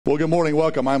Well, good morning.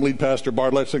 Welcome. I'm lead pastor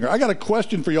Bart Letsinger. I got a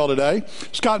question for y'all today.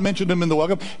 Scott mentioned them in the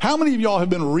welcome. How many of y'all have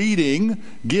been reading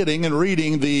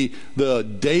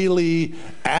the daily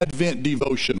Advent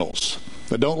devotionals?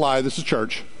 Now, don't lie. This is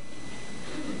church.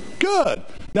 Good.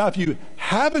 Now, if you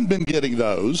haven't been getting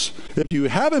those, if you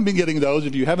haven't been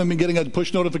getting a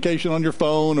push notification on your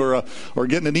phone or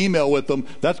getting an email with them,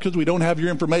 that's because we don't have your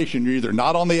information. You're either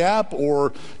not on the app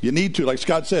or you need to. Like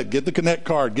Scott said, get the Connect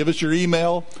card. Give us your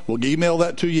email. We'll email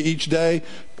that to you each day.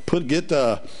 Get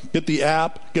the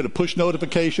app. Get a push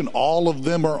notification. All of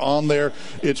them are on there.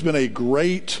 It's been a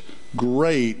great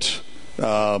series.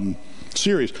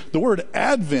 The word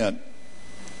Advent,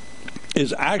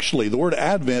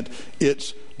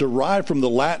 it's derived from the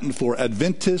Latin for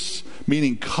adventus,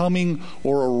 meaning coming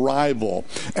or arrival.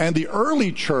 And the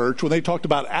early church, when they talked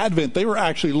about Advent, they were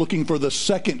actually looking for the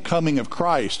second coming of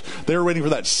Christ. They were waiting for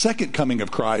that second coming of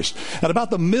Christ. At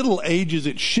about the Middle Ages,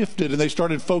 it shifted, and they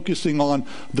started focusing on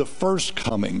the first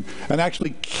coming and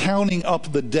actually counting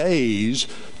up the days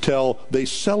till they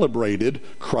celebrated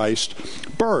Christ's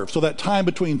birth. So that time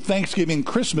between Thanksgiving and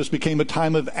Christmas became a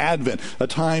time of Advent, a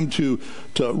time to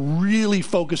really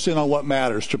focus in on what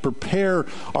matters, to prepare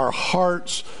our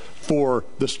hearts for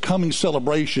this coming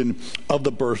celebration of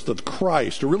the birth of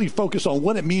Christ, to really focus on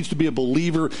what it means to be a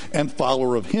believer and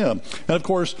follower of Him. And of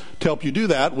course, to help you do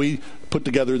that, we put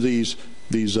together these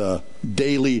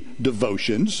daily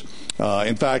devotions.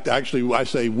 In fact, actually, I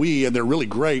say we, and they're really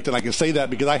great, and I can say that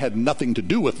because I had nothing to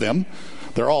do with them.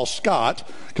 They're all Scott,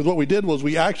 because what we did was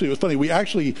we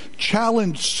actually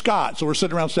challenged Scott. So we're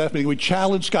sitting around staff meeting, we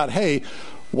challenged Scott, hey,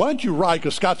 why don't you write,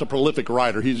 because Scott's a prolific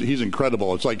writer. He's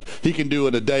incredible. It's like he can do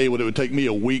in a day what it would take me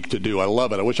a week to do. I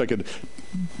love it. I wish I could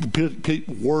put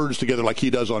words together like he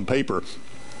does on paper.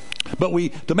 But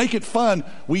to make it fun,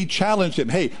 we challenged him,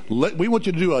 hey, we want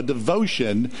you to do a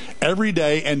devotion every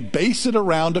day and base it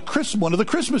around one of the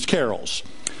Christmas carols.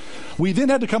 We then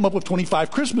had to come up with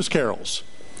 25 Christmas carols.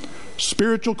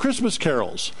 Spiritual Christmas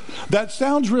carols. That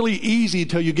sounds really easy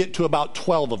till you get to about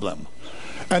 12 of them.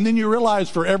 And then you realize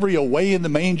for every Away in the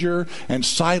Manger and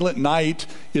Silent Night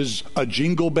is a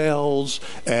Jingle Bells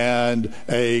and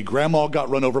a Grandma Got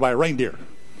Run Over by a Reindeer.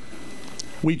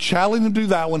 We challenged him to do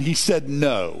that one. He said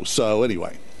no. So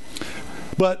anyway.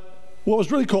 But what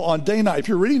was really cool, on day 9, if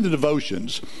you're reading the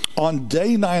devotions, on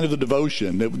day 9 of the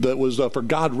devotion, that was for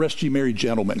God Rest Ye Merry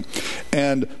Gentlemen.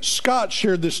 And Scott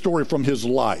shared this story from his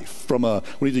life, from when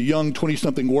he's a young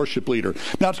 20-something worship leader.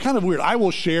 Now, it's kind of weird. I know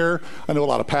a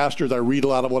lot of pastors, I read a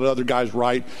lot of what other guys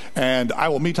write, and I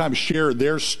will many times share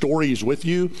their stories with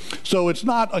you. So it's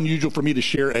not unusual for me to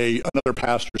share another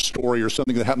pastor's story or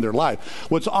something that happened in their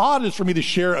life. What's odd is for me to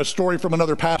share a story from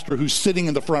another pastor who's sitting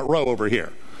in the front row over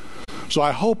here. So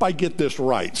I hope I get this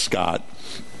right, Scott.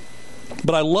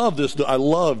 But I love this. I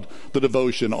loved the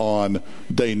devotion on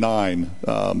day 9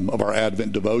 of our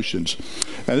Advent devotions.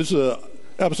 And this is an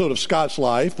episode of Scott's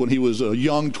life when he was a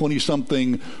young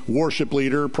 20-something worship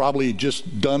leader, probably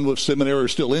just done with seminary or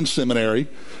still in seminary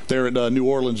there at New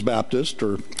Orleans Baptist.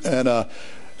 And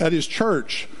at his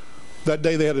church, that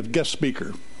day they had a guest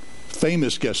speaker.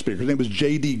 Famous guest speaker. His name was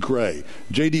J.D. Gray.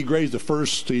 J.D. Gray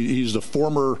is he's the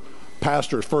former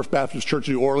pastor at First Baptist Church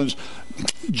in New Orleans.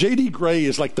 J.D. Gray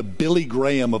is like the Billy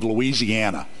Graham of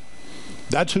Louisiana.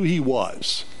 That's who he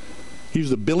was.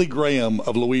 He's the Billy Graham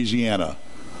of Louisiana.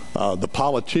 The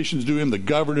politicians knew him, the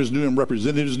governors knew him,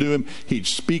 representatives knew him. He'd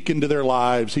speak into their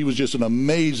lives. He was just an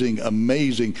amazing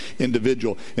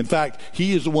individual. In fact,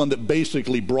 he is the one that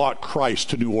basically brought Christ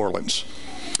to New Orleans.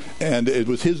 And it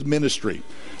was his ministry.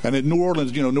 And in New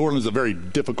Orleans, New Orleans is a very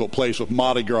difficult place with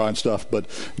Mardi Gras and stuff, but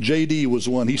J.D. was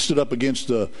one. He stood up against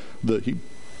he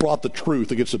brought the truth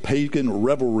against the pagan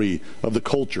revelry of the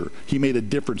culture. He made a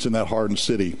difference in that hardened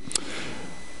city.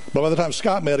 But by the time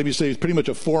Scott met him, he said he's pretty much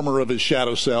a former of his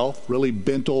shadow self, really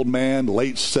bent old man,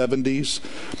 late 70s,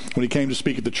 when he came to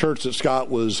speak at the church that Scott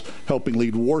was helping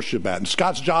lead worship at. And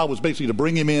Scott's job was basically to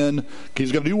bring him in.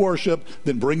 He's going to do worship,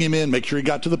 then bring him in, make sure he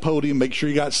got to the podium, make sure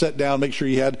he got set down, make sure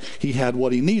he had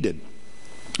what he needed.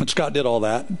 And Scott did all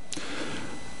that.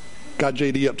 Got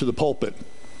J.D. up to the pulpit.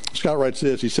 Scott writes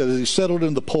this. He said, as he settled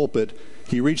in the pulpit,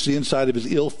 he reached the inside of his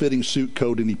ill-fitting suit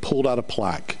coat and he pulled out a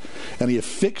plaque. And he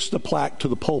affixed the plaque to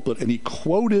the pulpit and he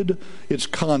quoted its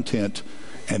content.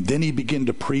 And then he began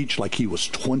to preach like he was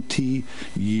 20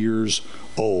 years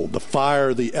old. The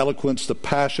fire, the eloquence, the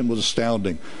passion was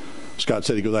astounding. Scott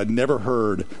said, he goes, I'd never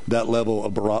heard that level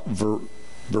of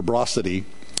veracity.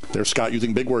 There's Scott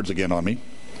using big words again on me.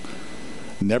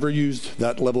 never used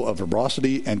that level of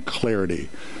veracity and clarity.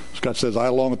 Scott says, I,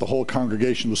 along with the whole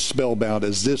congregation, was spellbound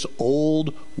as this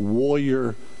old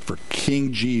warrior for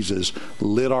King Jesus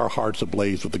lit our hearts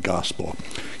ablaze with the gospel.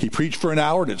 He preached for an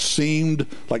hour, and it seemed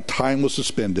like time was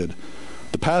suspended.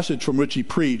 The passage from which he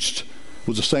preached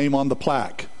was the same on the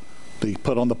plaque that he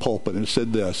put on the pulpit, and it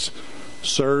said this: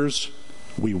 Sirs,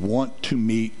 we want to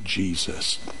meet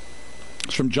Jesus.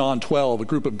 It's from John 12. A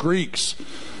group of Greeks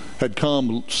had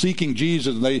come seeking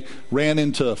Jesus, and they ran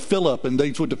into Philip, and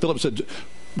they went to Philip and said,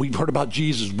 we've heard about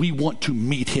Jesus. We want to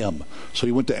meet him. So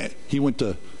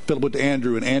Philip went to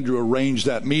Andrew, and Andrew arranged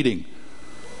that meeting.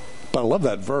 But I love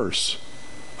that verse.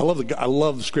 I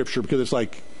love the scripture, because it's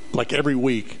like every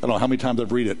week, I don't know how many times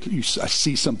I've read it, I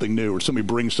see something new, or somebody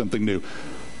brings something new.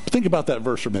 Think about that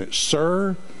verse for a minute.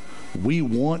 Sir, we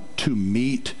want to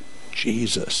meet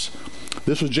Jesus.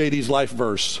 This was JD's life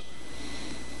verse.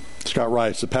 Scott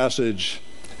writes, the passage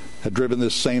had driven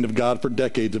this saint of God for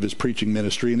decades of his preaching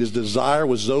ministry, and his desire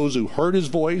was those who heard his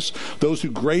voice, those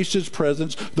who graced his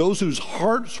presence, those whose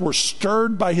hearts were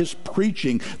stirred by his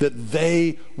preaching, that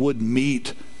they would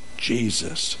meet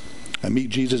Jesus. And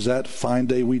meet Jesus that fine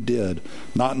day we did,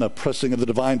 not in a pressing of the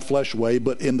divine flesh way,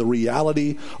 but in the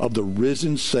reality of the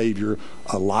risen Savior,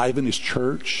 alive in his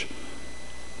church,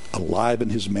 alive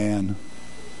in his man,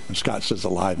 and Scott says,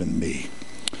 alive in me.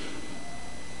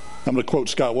 I'm going to quote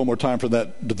Scott one more time from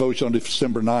that devotion on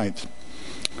December 9th.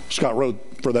 Scott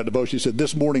wrote for that devotion, he said,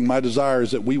 this morning my desire is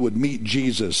that we would meet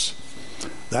Jesus.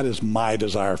 That is my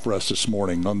desire for us this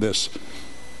morning on this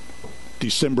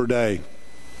December day,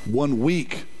 1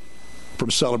 week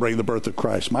from celebrating the birth of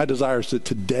Christ. My desire is that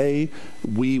today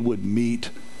we would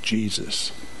meet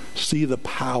Jesus, see the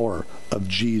power of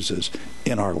Jesus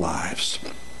in our lives.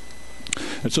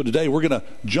 And so today we're going to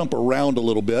jump around a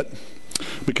little bit,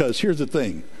 because here's the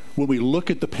thing. When we look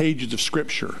at the pages of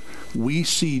Scripture, we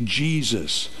see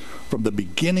Jesus from the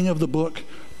beginning of the book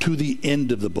to the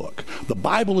end of the book. The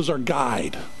Bible is our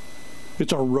guide.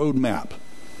 It's our roadmap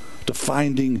to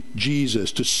finding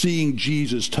Jesus, to seeing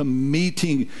Jesus, to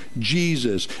meeting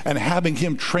Jesus, and having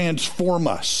him transform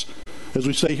us, as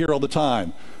we say here all the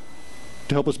time,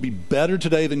 to help us be better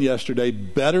today than yesterday,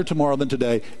 better tomorrow than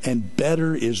today, and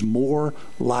better is more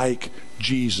like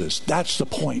Jesus. That's the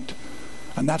point.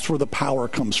 And that's where the power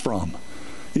comes from,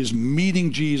 is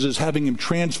meeting Jesus, having him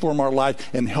transform our life,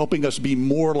 and helping us be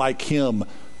more like him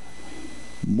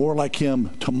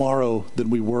tomorrow than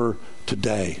we were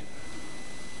today,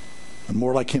 and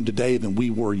more like him today than we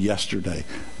were yesterday.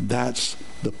 That's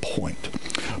the point.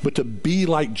 But to be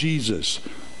like Jesus,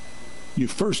 you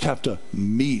first have to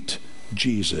meet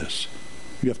Jesus.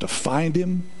 You have to find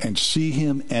him and see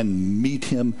him and meet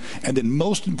him. And then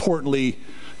most importantly,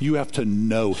 you have to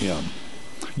know him.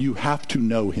 You have to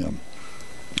know him.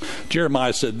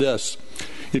 Jeremiah said this: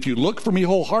 if you look for me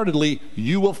wholeheartedly,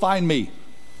 you will find me.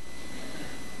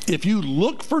 If you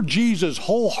look for Jesus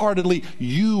wholeheartedly,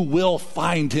 you will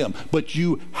find him. But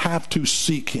you have to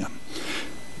seek him.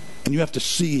 And you have to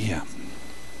see him.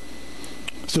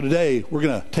 So today, we're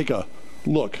going to take a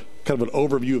look, kind of an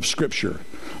overview of Scripture.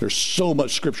 There's so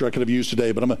much Scripture I could have used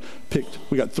today, but I'm going to pick,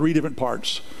 we got 3 different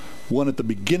parts. One at the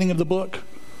beginning of the book,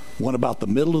 one about the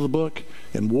middle of the book,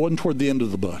 and one toward the end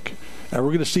of the book. And we're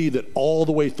going to see that all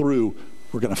the way through,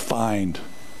 we're going to find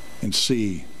and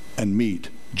see and meet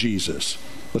Jesus.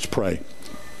 Let's pray.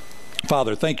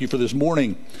 Father, thank you for this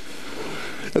morning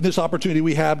and this opportunity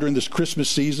we have during this Christmas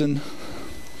season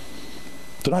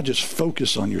to not just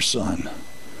focus on your Son,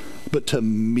 but to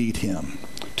meet him,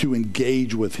 to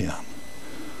engage with him,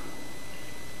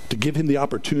 to give him the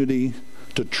opportunity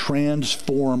to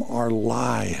transform our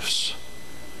lives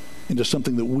into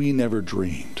something that we never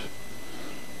dreamed.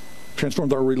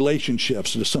 Transformed our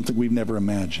relationships into something we've never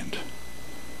imagined.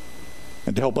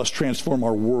 And to help us transform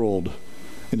our world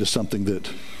into something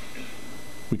that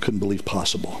we couldn't believe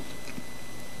possible.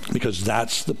 Because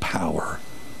that's the power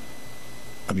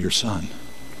of your Son.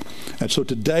 And so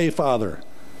today, Father,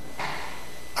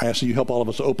 I ask that you help all of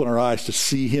us to open our eyes to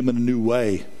see him in a new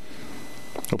way.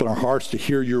 Open our hearts to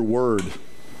hear your word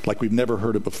like we've never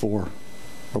heard it before.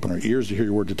 Open our ears to hear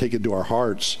your word, to take it to our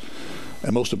hearts,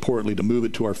 and most importantly, to move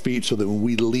it to our feet so that when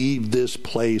we leave this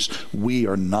place, we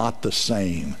are not the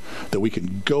same. That we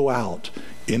can go out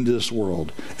into this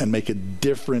world and make a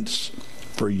difference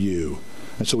for you.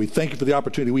 And so we thank you for the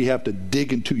opportunity we have to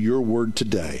dig into your word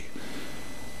today.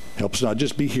 Help us not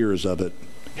just be hearers of it,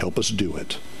 help us do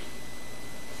it.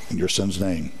 In your Son's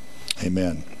name,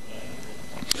 amen.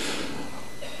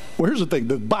 Well, here's the thing.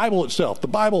 The Bible itself, the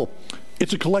Bible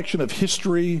It's a collection of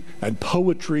history and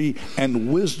poetry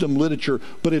and wisdom literature,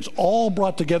 but it's all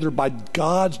brought together by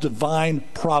God's divine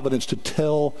providence to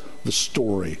tell the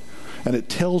story. And it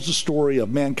tells the story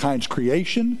of mankind's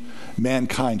creation,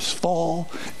 mankind's fall,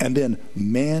 and then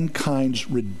mankind's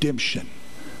redemption.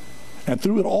 And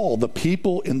through it all, the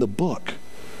people in the book,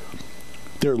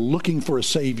 they're looking for a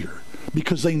Savior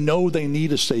because they know they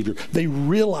need a Savior. They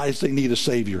realize they need a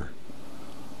Savior.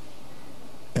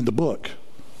 And the book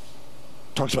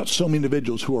talks about so many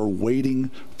individuals who are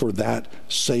waiting for that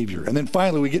Savior. And then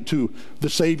finally we get to the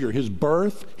Savior, his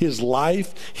birth, his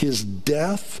life, his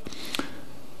death.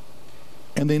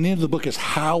 And then the end of the book is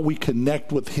how we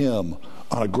connect with him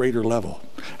on a greater level.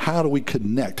 How do we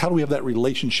connect? How do we have that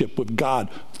relationship with God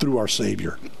through our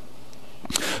Savior?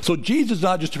 So Jesus is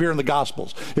not just appearing in the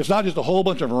Gospels. It's not just a whole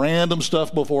bunch of random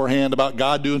stuff beforehand about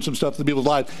God doing some stuff in people's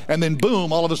lives. And then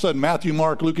boom, all of a sudden, Matthew,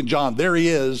 Mark, Luke, and John, there he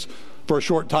is for a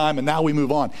short time, and now we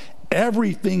move on.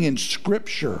 Everything in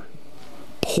Scripture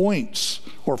points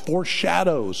or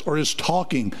foreshadows or is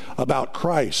talking about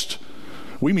Christ.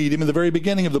 We meet him in the very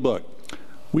beginning of the book.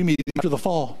 We meet him after the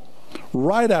fall,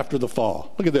 right after the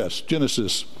fall. Look at this,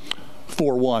 Genesis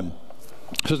 4:1.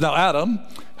 It says, now Adam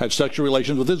had sexual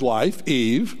relations with his wife,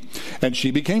 Eve, and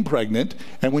she became pregnant.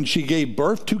 And when she gave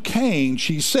birth to Cain,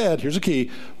 she said, here's the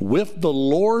key, with the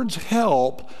Lord's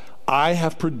help, I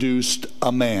have produced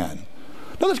a man.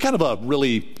 Now that's kind of a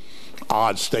really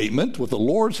odd statement. With the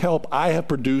Lord's help, I have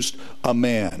produced a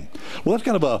man. Well, that's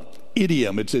kind of a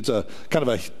idiom. It's a kind of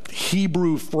a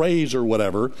Hebrew phrase or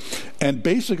whatever. And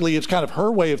basically it's kind of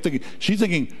her way of thinking. She's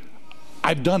thinking,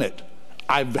 I've done it.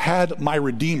 I've had my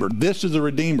Redeemer. This is a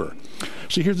Redeemer.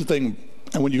 See, here's the thing.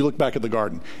 And when you look back at the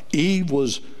garden,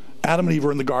 Adam and Eve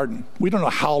were in the garden. We don't know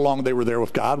how long they were there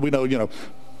with God. We know,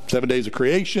 7 days of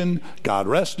creation, God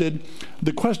rested.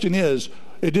 The question is,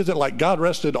 it isn't like God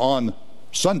rested on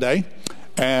Sunday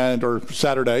or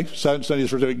Saturday. Sunday is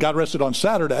first day. God rested on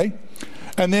Saturday.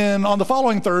 And then on the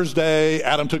following Thursday,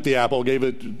 Eve took the apple, gave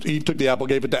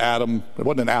it to Adam. It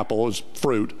wasn't an apple, it was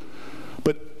fruit.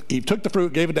 But Eve took the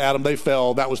fruit, gave it to Adam, they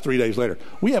fell. That was 3 days later.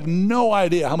 We have no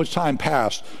idea how much time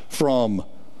passed from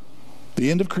the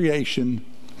end of creation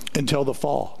until the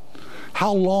fall.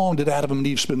 How long did Adam and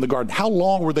Eve spend in the garden? How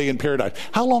long were they in paradise?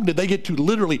 How long did they get to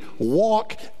literally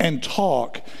walk and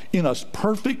talk in a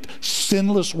perfect,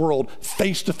 sinless world,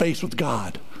 face to face with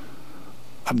God?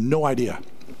 I have no idea.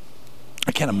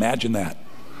 I can't imagine that.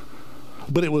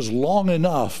 But it was long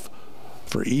enough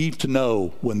for Eve to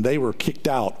know when they were kicked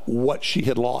out what she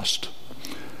had lost.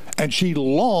 And she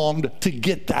longed to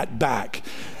get that back.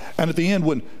 And at the end,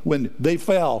 when they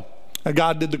fell, and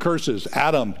God did the curses.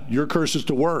 Adam, your curse is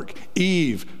to work.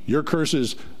 Eve, your curse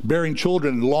is bearing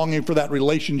children and longing for that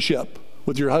relationship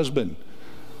with your husband.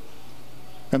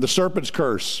 And the serpent's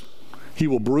curse, he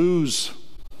will bruise,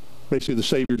 basically the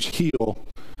Savior's heel.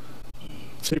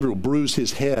 The Savior will bruise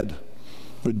his head.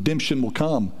 Redemption will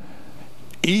come.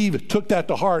 Eve took that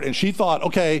to heart and she thought,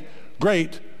 okay,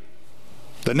 great.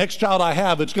 The next child I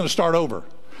have, it's going to start over.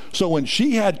 So when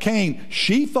she had Cain,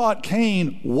 she thought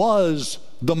Cain was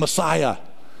the Messiah.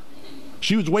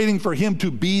 She was waiting for him to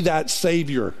be that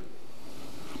Savior.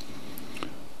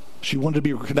 She wanted to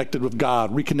be reconnected with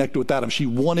God, reconnected with Adam. She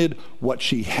wanted what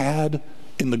she had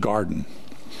in the garden.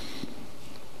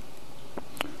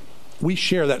 We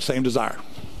share that same desire.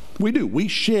 We do. We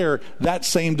share that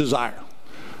same desire.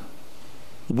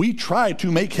 We try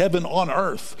to make heaven on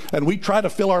earth, and we try to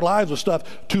fill our lives with stuff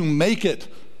to make it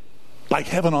like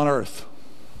heaven on earth.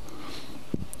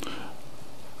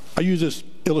 I use this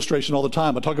illustration all the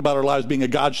time. I talk about our lives being a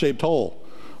God-shaped hole.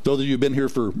 Those of you who've been here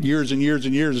for years and years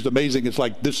and years, it's amazing. It's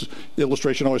like this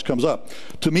illustration always comes up.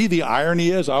 To me, the irony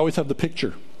is I always have the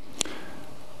picture.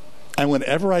 And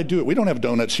whenever I do it, we don't have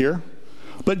donuts here.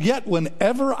 But yet,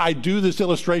 whenever I do this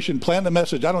illustration, plant the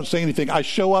message, I don't say anything. I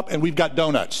show up and we've got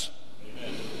donuts.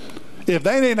 Amen. If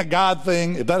that ain't a God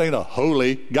thing, if that ain't a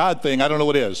holy God thing, I don't know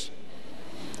what is.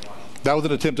 That was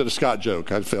an attempt at a Scott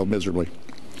joke. I failed miserably.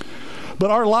 But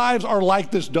our lives are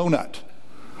like this donut.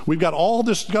 We've got all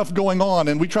this stuff going on,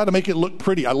 and we try to make it look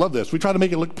pretty. I love this. We try to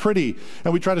make it look pretty,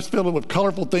 and we try to fill it with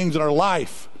colorful things in our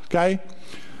life, okay?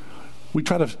 We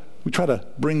try to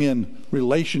bring in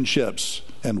relationships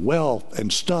and wealth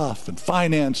and stuff and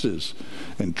finances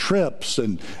and trips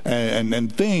and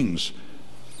things.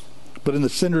 But in the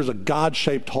center is a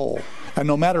God-shaped hole. And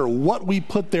no matter what we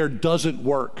put there doesn't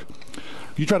work.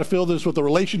 You try to fill this with a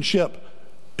relationship,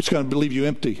 it's going to leave you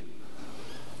empty.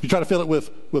 You try to fill it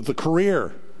with the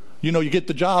career. You get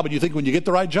the job, and you think when you get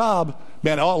the right job,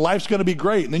 man, life's going to be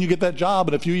great. And then you get that job,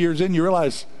 and a few years in, you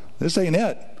realize, this ain't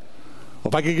it. Well,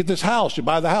 if I could get this house, you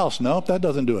buy the house. Nope, that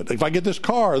doesn't do it. If I get this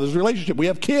car, this relationship, we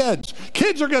have kids.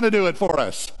 Kids are going to do it for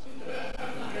us.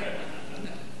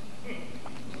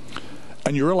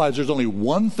 And you realize there's only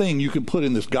one thing you can put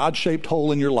in this God-shaped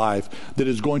hole in your life that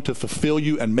is going to fulfill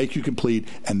you and make you complete,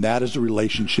 and that is a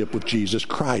relationship with Jesus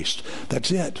Christ.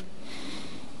 That's it.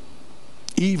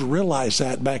 Eve realized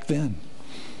that back then.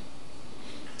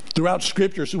 Throughout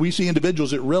Scripture, so we see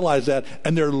individuals that realize that,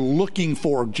 and they're looking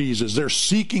for Jesus. They're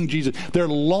seeking Jesus. They're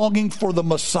longing for the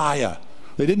Messiah.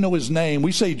 They didn't know his name.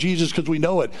 We say Jesus because we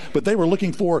know it, but they were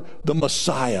looking for the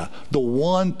Messiah, the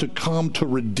one to come to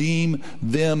redeem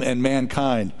them and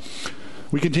mankind.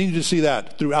 We continue to see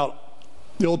that throughout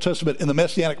the Old Testament in the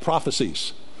Messianic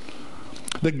prophecies.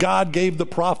 That God gave the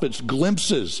prophets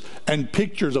glimpses and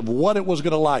pictures of what it was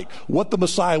going to like, what the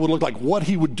Messiah would look like, what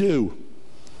he would do.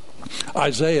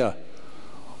 Isaiah,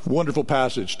 wonderful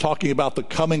passage, talking about the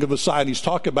coming of Messiah. And he's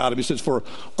talking about him. He says, for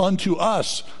unto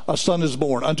us a son is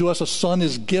born, unto us a son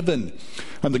is given,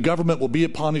 and the government will be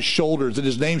upon his shoulders, and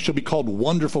his name shall be called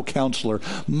Wonderful Counselor,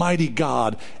 Mighty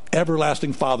God,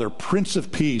 Everlasting Father, Prince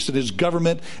of Peace, and his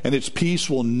government and its peace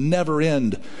will never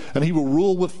end. And he will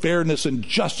rule with fairness and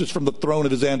justice from the throne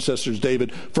of his ancestors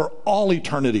David for all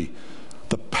eternity.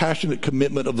 The passionate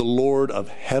commitment of the Lord of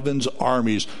heaven's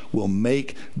armies will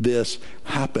make this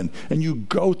happen. And you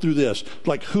go through this,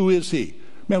 like, who is he?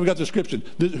 Man, we got the description.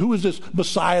 Who is this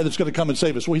Messiah that's going to come and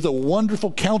save us? Well, he's a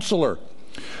wonderful counselor.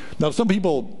 Now, some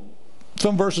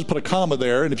verses put a comma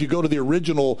there, and if you go to the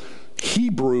original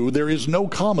Hebrew, there is no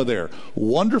comma there.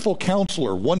 Wonderful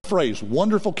counselor, one phrase,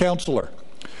 wonderful counselor.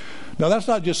 Now, that's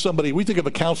not just somebody, we think of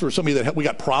a counselor as somebody that we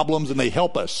got problems and they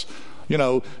help us. You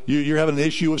know, you're having an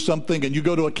issue with something and you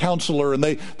go to a counselor and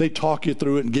they talk you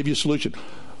through it and give you a solution.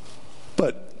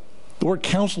 But the word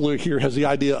counselor here has the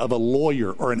idea of a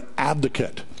lawyer or an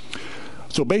advocate.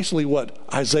 So basically what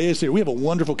Isaiah is here, we have a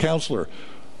wonderful counselor.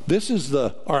 This is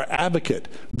our advocate.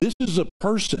 This is a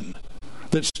person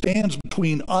that stands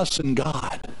between us and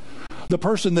God. The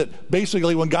person that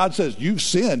basically when God says, you've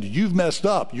sinned, you've messed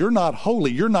up, you're not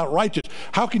holy, you're not righteous,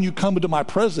 how can you come into my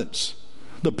presence?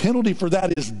 The penalty for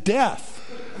that is death.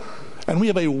 And we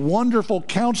have a wonderful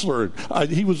counselor.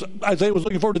 Isaiah was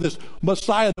looking forward to this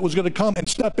Messiah that was going to come and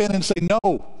step in and say,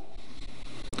 no,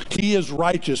 he is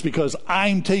righteous because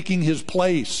I'm taking his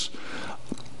place.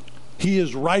 He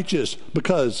is righteous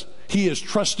because he has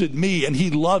trusted me and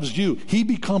he loves you. He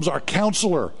becomes our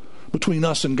counselor between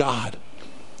us and God.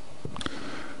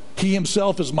 He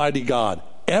himself is mighty God,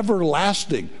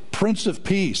 everlasting, Prince of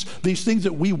Peace, these things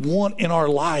that we want in our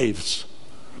lives.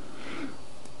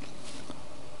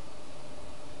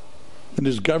 And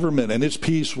his government and his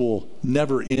peace will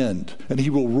never end. And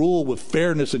he will rule with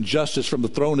fairness and justice from the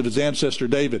throne of his ancestor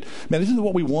David. Man, isn't that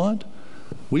what we want?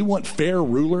 We want fair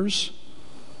rulers.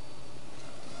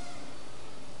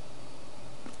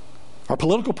 Our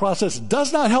political process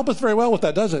does not help us very well with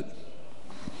that, does it?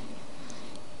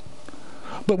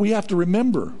 But we have to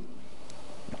remember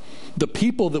the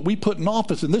people that we put in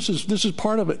office, and this is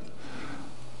part of it.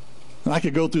 And I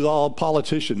could go through all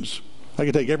politicians. I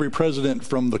could take every president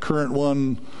from the current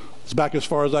one back as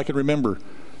far as I can remember,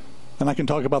 and I can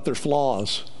talk about their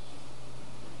flaws.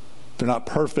 They're not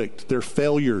perfect. They're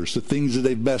failures, the things that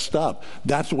they've messed up.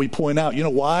 That's what we point out. You know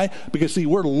why? Because, see,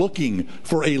 we're looking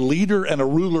for a leader and a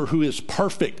ruler who is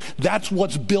perfect. That's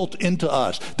what's built into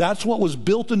us. That's what was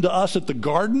built into us at the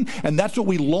garden, and that's what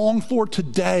we long for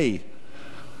today.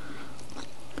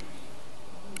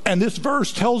 And this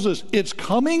verse tells us it's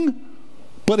coming,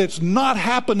 but it's not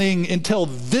happening until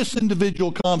this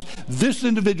individual comes, this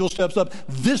individual steps up,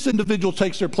 this individual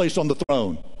takes their place on the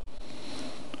throne.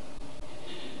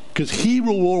 Because he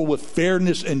will rule with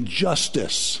fairness and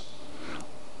justice.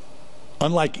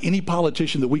 Unlike any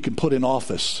politician that we can put in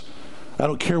office. I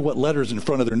don't care what letters in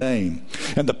front of their name.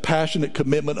 And the passionate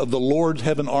commitment of the Lord's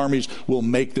heaven armies will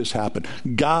make this happen.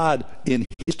 God, in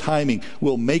his timing,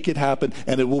 will make it happen,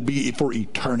 and it will be for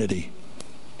eternity.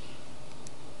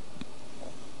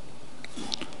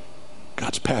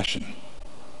 God's passion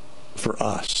for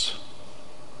us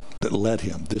that led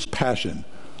him, this passion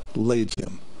leads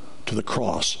him to the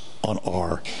cross on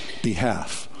our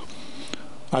behalf.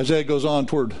 Isaiah goes on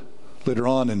later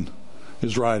on in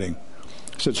his writing.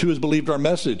 He says, who has believed our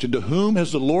message, and to whom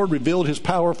has the Lord revealed his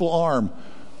powerful arm?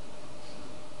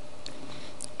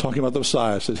 Talking about the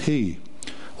Messiah, says he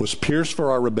was pierced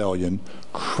for our rebellion,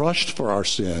 crushed for our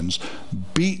sins,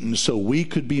 beaten so we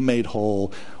could be made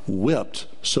whole, whipped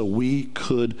so we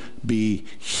could be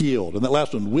healed. And that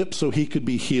last one, whipped so he could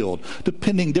be healed.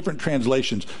 Depending different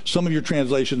translations. Some of your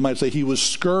translations might say he was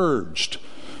scourged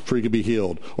for he could be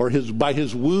healed. Or by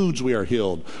his wounds we are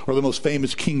healed. Or the most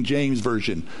famous King James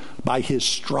Version, by his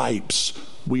stripes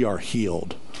we are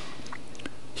healed.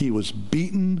 He was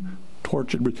beaten,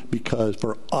 tortured, because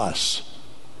for us,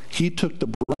 he took the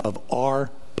brunt of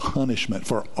our punishment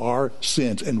for our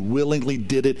sins and willingly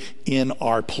did it in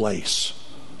our place.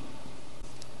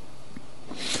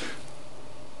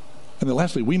 And then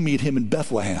lastly, we meet him in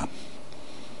Bethlehem.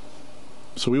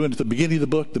 So we went to the beginning of the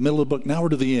book, the middle of the book, now we're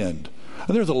to the end.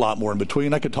 And there's a lot more in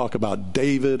between. I could talk about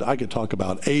David, I could talk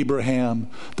about Abraham,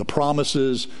 the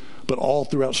promises, but all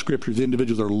throughout Scripture, the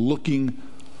individuals are looking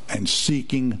and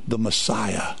seeking the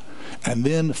Messiah. And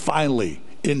then finally,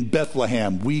 in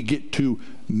Bethlehem, we get to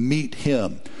meet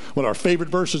him. One of our favorite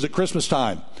verses at Christmas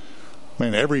time. I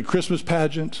mean, every Christmas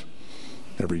pageant,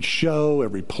 every show,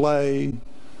 every play,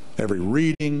 every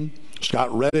reading,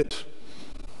 Scott read it.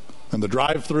 And the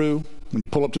drive-through, when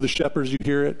you pull up to the Shepherds, you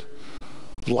hear it.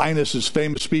 Linus's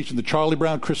famous speech in the Charlie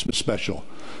Brown Christmas special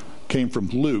came from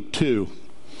Luke 2.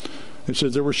 It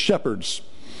says, there were shepherds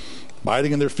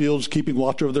biding in their fields, keeping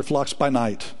watch over their flocks by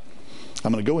night.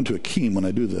 I'm going to go into a keen when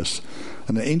I do this.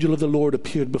 And the angel of the Lord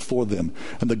appeared before them,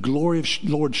 and the glory of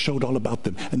the Lord showed all about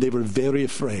them, and they were very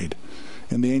afraid.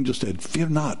 And the angel said, fear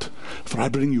not, for I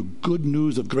bring you good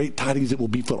news of great tidings it will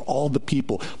be for all the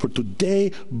people. For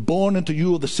today, born unto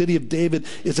you of the city of David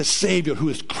is a Savior who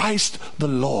is Christ the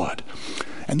Lord.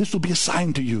 And this will be a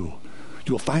sign to you.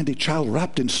 You will find a child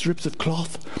wrapped in strips of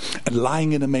cloth and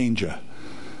lying in a manger.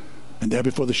 And there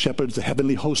before the shepherds, the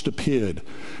heavenly host appeared.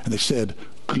 And they said,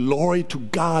 glory to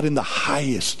God in the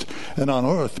highest, and on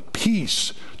earth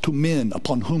peace to men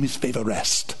upon whom his favor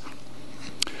rests.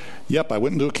 Yep, I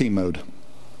went into a king mode.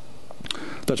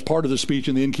 That's part of the speech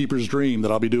in the Innkeeper's Dream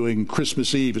that I'll be doing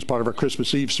Christmas Eve as part of our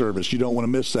Christmas Eve service. You don't want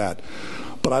to miss that.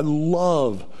 But I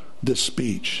love this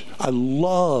speech. I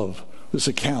love this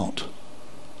account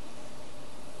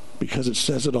because it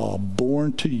says it all.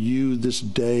 Born to you this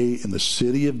day in the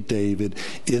city of David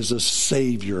is a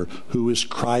Savior who is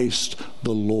Christ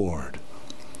the Lord.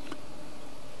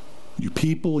 You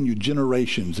people and you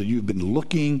generations that you've been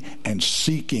looking and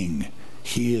seeking,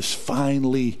 he is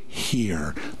finally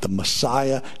here. The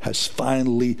Messiah has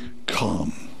finally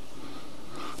come.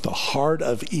 The heart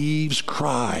of Eve's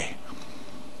cry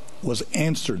was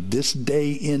answered this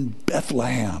day in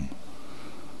Bethlehem.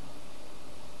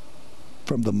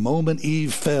 From the moment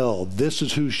Eve fell, this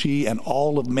is who she and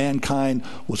all of mankind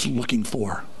was looking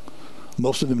for.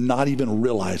 Most of them not even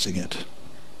realizing it.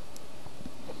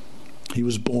 He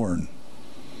was born.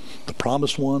 The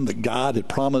promised one that God had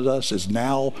promised us is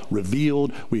now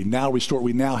revealed. We now restore.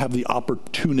 We now have the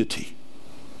opportunity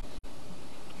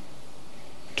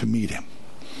to meet him.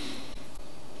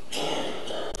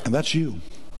 And that's you.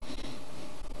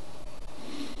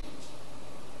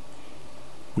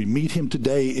 We meet him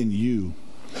today in you.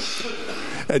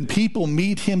 And people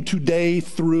meet him today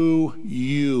through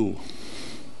you.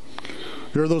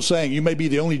 Hear those saying, you may be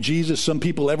the only Jesus some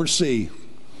people ever see.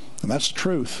 And that's the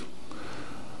truth.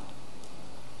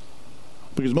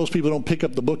 Because most people don't pick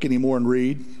up the book anymore and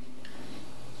read.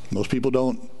 Most people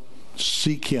don't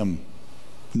seek him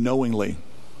knowingly.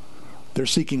 They're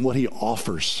seeking what he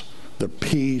offers. The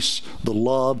peace, the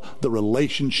love, the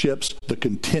relationships, the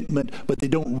contentment, but they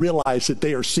don't realize that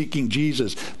they are seeking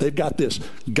Jesus. They've got this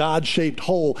God-shaped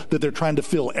hole that they're trying to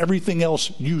fill. Everything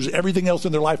else, use everything else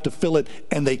in their life to fill it,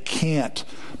 and they can't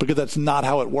because that's not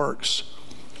how it works.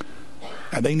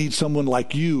 And they need someone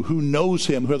like you who knows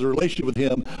him, who has a relationship with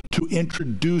him, to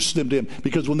introduce them to him.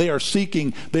 Because when they are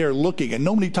seeking, they are looking. And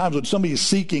so many times when somebody is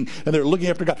seeking and they're looking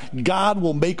after God, God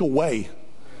will make a way.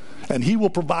 And he will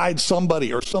provide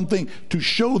somebody or something to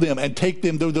show them and take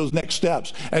them through those next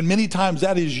steps. And many times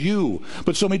that is you.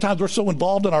 But so many times we're so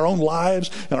involved in our own lives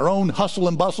and our own hustle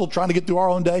and bustle trying to get through our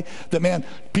own day that, man,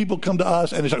 people come to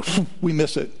us and it's like, we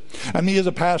miss it. And me as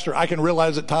a pastor, I can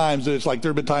realize at times that it's like there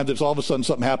have been times that all of a sudden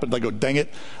something happened. I go, dang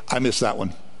it, I missed that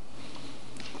one.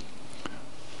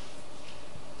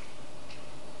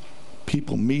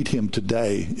 People meet him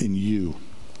today in you.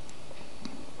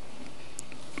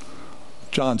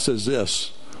 John says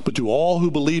this, but to all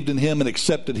who believed in him and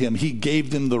accepted him, he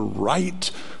gave them the right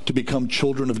to become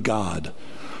children of God.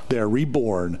 They are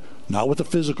reborn, not with a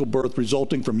physical birth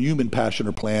resulting from human passion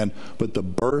or plan, but the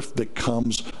birth that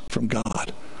comes from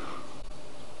God.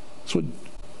 That's what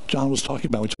John was talking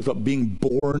about. He talked about being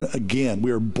born again.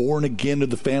 We are born again to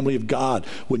the family of God.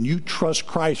 When you trust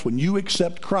Christ, when you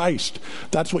accept Christ,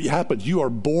 that's what happens. You are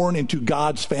born into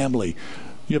God's family.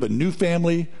 You have a new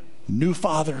family, new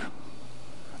father,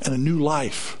 and a new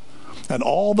life. And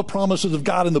all the promises of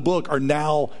God in the book are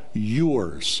now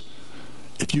yours.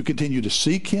 If you continue to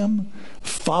seek him,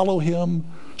 follow him,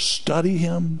 study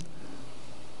him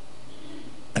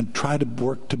and try to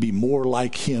work to be more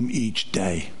like him each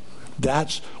day.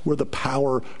 That's where the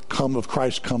power of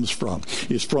Christ comes from,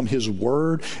 is from his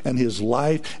word and his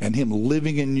life and him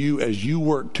living in you as you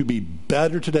work to be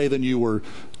better today than you were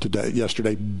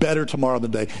yesterday, better tomorrow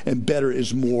than today, and better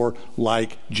is more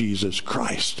like Jesus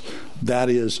Christ. That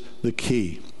is the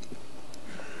key.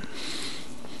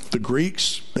 The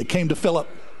Greeks, they came to Philip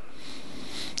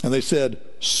and they said,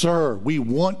 "Sir, we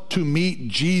want to meet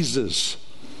Jesus."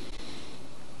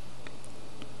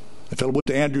 And Philip went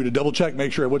to Andrew to double check,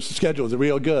 make sure what's the schedule, is it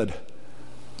real good?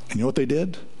 And you know what they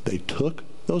did? They took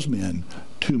those men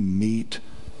to meet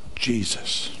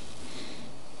Jesus.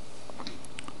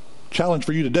 Challenge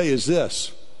for you today is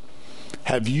this: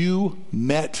 have you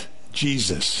met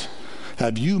Jesus?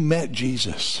 Have you met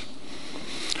Jesus?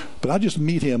 But not just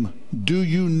meet him, do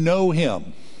you know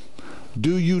him?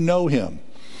 Do you know him?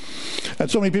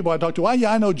 And so many people I talk to, well,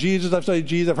 yeah, I know Jesus, I've studied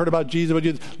Jesus, I've heard about Jesus, but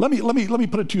Jesus. Let me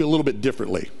put it to you a little bit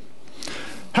differently.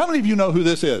 How many of you know who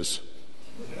this is?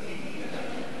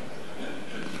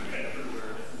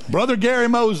 Brother Gary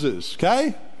Moses,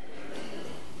 okay?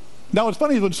 Now, what's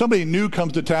funny is when somebody new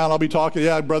comes to town, I'll be talking,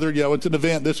 yeah, brother, it's an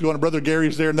event, this is going on, Brother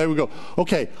Gary's there, and they would go,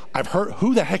 okay, I've heard,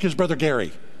 who the heck is Brother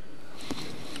Gary?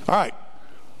 All right.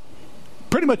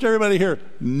 Pretty much everybody here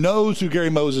knows who Gary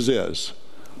Moses is.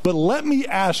 But let me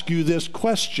ask you this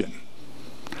question.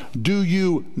 Do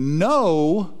you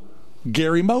know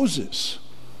Gary Moses?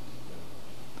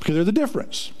 Because there's a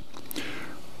difference.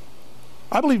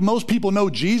 I believe most people know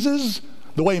Jesus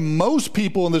the way most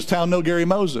people in this town know Gary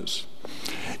Moses.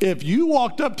 If you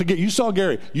walked up to you saw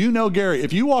Gary, you know Gary.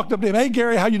 If you walked up to him, hey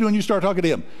Gary, how you doing? You start talking to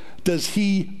him. Does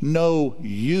he know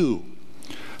you?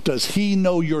 Does he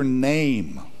know your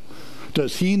name?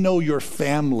 Does he know your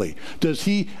family? Does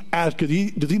he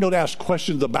know to ask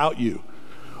questions about you?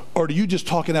 Or do you just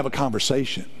talk and have a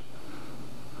conversation?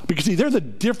 Because see, there's a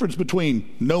difference between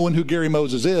knowing who Gary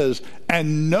Moses is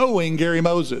and knowing Gary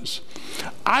Moses.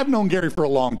 I've known Gary for a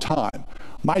long time.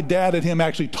 My dad and him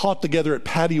actually taught together at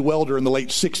Patty Welder in the late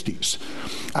 60s.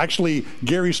 Actually,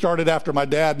 Gary started after my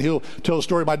dad, and he'll tell a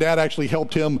story. My dad actually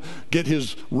helped him get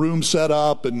his room set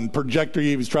up and projector.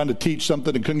 He was trying to teach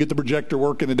something and couldn't get the projector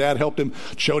working, and Dad helped him,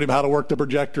 showed him how to work the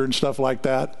projector and stuff like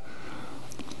that.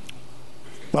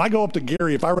 When I go up to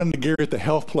Gary, if I run into Gary at the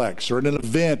Healthplex or at an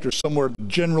event or somewhere,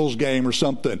 General's game or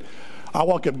something, I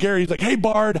walk up, Gary, he's like, hey,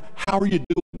 Bard, how are you doing?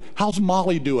 How's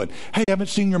Molly doing? Hey, I haven't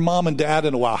seen your mom and dad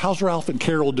in a while. How's Ralph and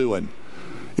Carol doing?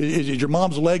 Is your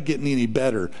mom's leg getting any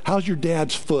better? How's your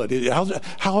dad's foot?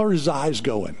 How are his eyes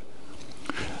going?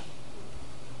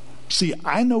 See,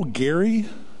 I know Gary,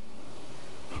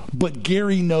 but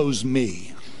Gary knows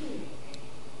me.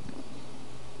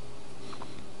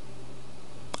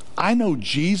 I know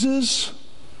Jesus,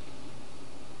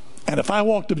 and if I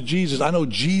walked up to Jesus, I know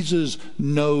Jesus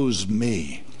knows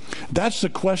me. That's the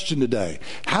question today.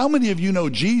 How many of you know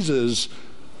Jesus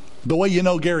the way you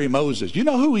know Gary Moses? You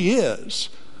know who he is.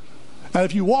 And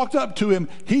if you walked up to him,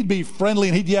 he'd be friendly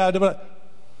and but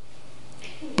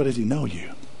does he know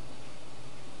you?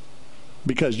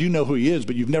 Because you know who he is,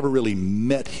 but you've never really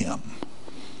met him.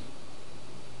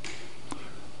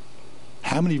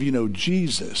 How many of you know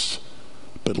Jesus?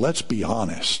 But let's be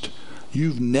honest,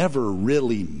 you've never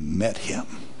really met him.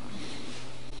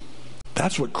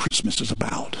 That's what Christmas is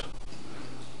about.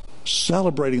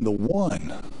 Celebrating the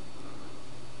one,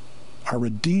 our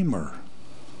Redeemer,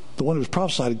 the one who was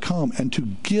prophesied to come, and to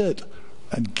get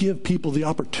and give people the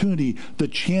opportunity, the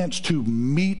chance to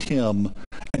meet him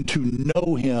and to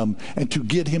know him and to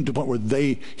get him to the point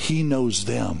where he knows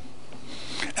them.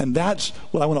 And that's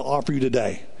what I want to offer you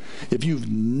today. If you've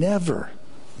never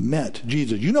met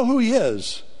Jesus, you know who he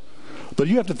is, but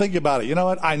you have to think about it. You know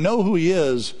what? I know who he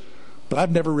is, but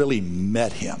I've never really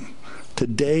met him.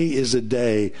 Today is a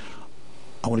day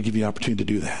I want to give you an opportunity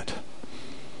to do that.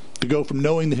 To go from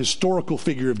knowing the historical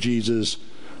figure of Jesus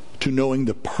to knowing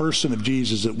the person of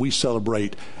Jesus that we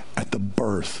celebrate at the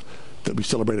birth, that we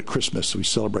celebrate at Christmas, we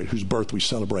celebrate, whose birth we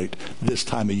celebrate this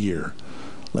time of year.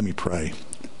 Let me pray.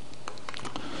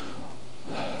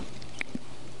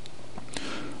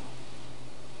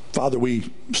 Father,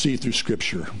 we see through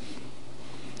Scripture,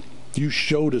 you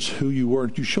showed us who you were.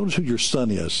 You showed us who your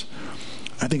Son is.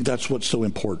 I think that's what's so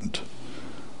important.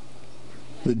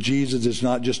 That Jesus is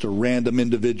not just a random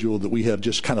individual that we have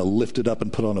just kind of lifted up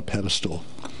and put on a pedestal,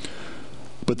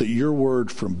 but that your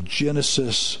word from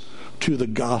Genesis to the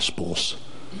Gospels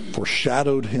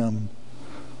foreshadowed him,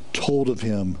 told of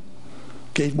him,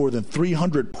 gave more than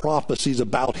 300 prophecies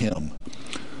about him.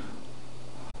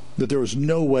 That there was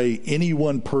no way any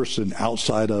one person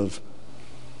outside of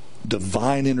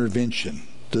divine intervention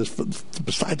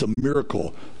besides a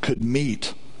miracle, could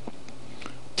meet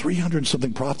 300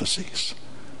 something prophecies.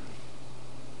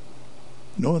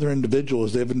 No other individual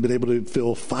has even been able to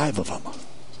fill 5 of them.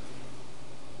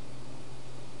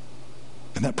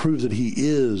 And that proves that he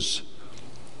is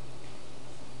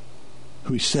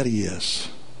who he said he is.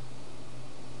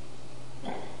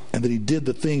 And that he did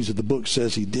the things that the book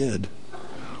says he did.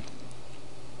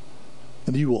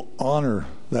 And you will honor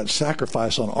that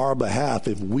sacrifice on our behalf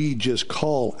if we just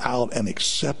call out and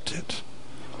accept it.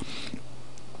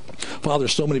 Father,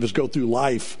 so many of us go through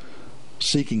life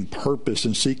seeking purpose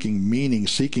and seeking meaning,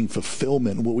 seeking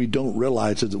fulfillment. And what we don't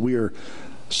realize is that we are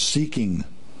seeking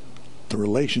the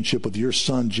relationship with your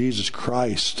Son, Jesus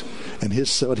Christ, and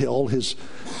all his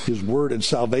word and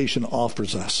salvation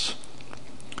offers us.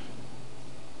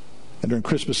 And during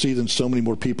Christmas season, so many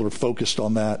more people are focused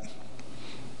on that.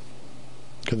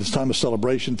 Because it's time of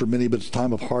celebration for many, but it's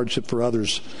time of hardship for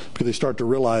others, because they start to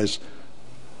realize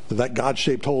that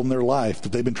God-shaped hole in their life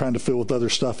that they've been trying to fill with other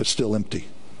stuff is still empty.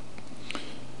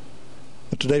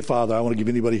 But today, Father, I want to give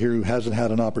anybody here who hasn't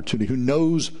had an opportunity, who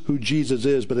knows who Jesus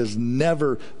is but has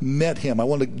never met him, I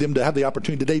want them to have the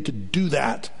opportunity today to do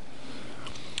that.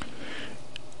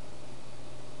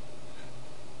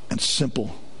 And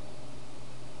simple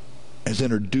as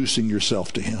introducing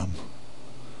yourself to him.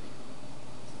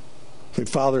 Say,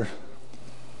 Father,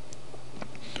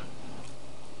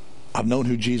 I've known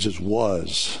who Jesus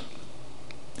was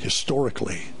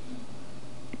historically,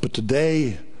 but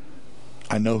today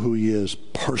I know who he is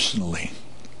personally.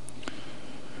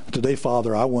 Today,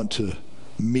 Father, I want to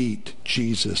meet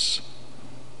Jesus.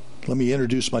 Let me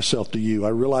introduce myself to you. I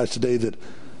realize today that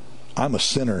I'm a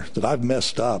sinner, that I've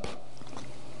messed up,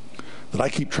 that I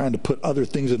keep trying to put other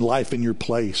things in life in your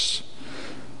place.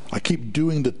 I keep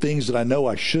doing the things that I know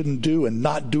I shouldn't do and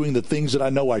not doing the things that I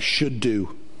know I should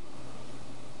do.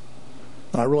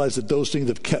 And I realize that those things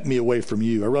have kept me away from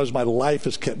you. I realize my life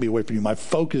has kept me away from you. My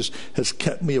focus has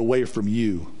kept me away from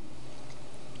you.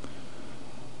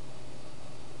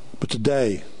 But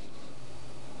today,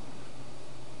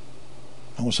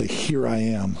 I want to say, here I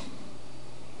am.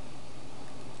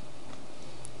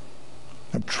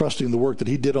 I'm trusting the work that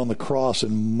he did on the cross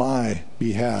in my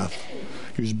behalf.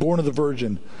 He was born of the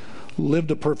Virgin,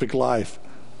 lived a perfect life,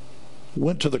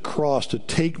 went to the cross to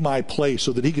take my place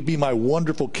so that he could be my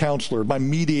wonderful counselor, my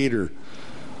mediator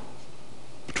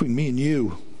between me and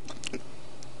you.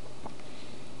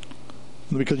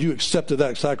 And because you accepted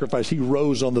that sacrifice, he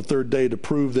rose on the 3rd day to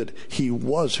prove that he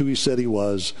was who he said he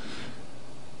was,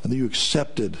 and that you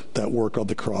accepted that work on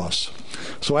the cross.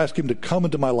 So I ask him to come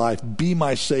into my life, be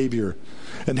my Savior,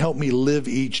 and help me live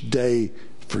each day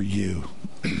for you.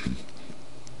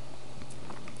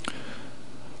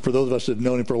 For those of us that have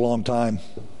known him for a long time,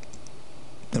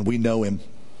 and we know him,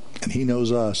 and he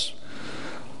knows us,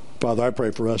 Father, I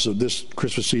pray for us that this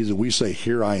Christmas season we say,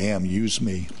 here I am, use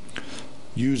me.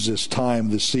 Use this time,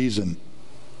 this season,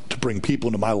 to bring people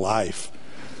into my life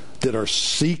that are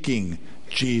seeking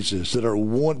Jesus, that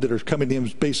are coming to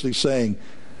him basically saying,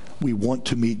 we want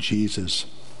to meet Jesus.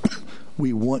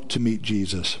 We want to meet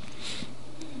Jesus.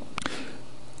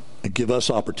 And give us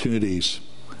opportunities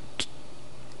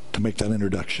to make that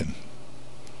introduction.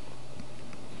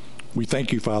 We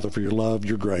thank you, Father, for your love,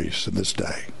 your grace in this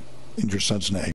day. In your Son's name.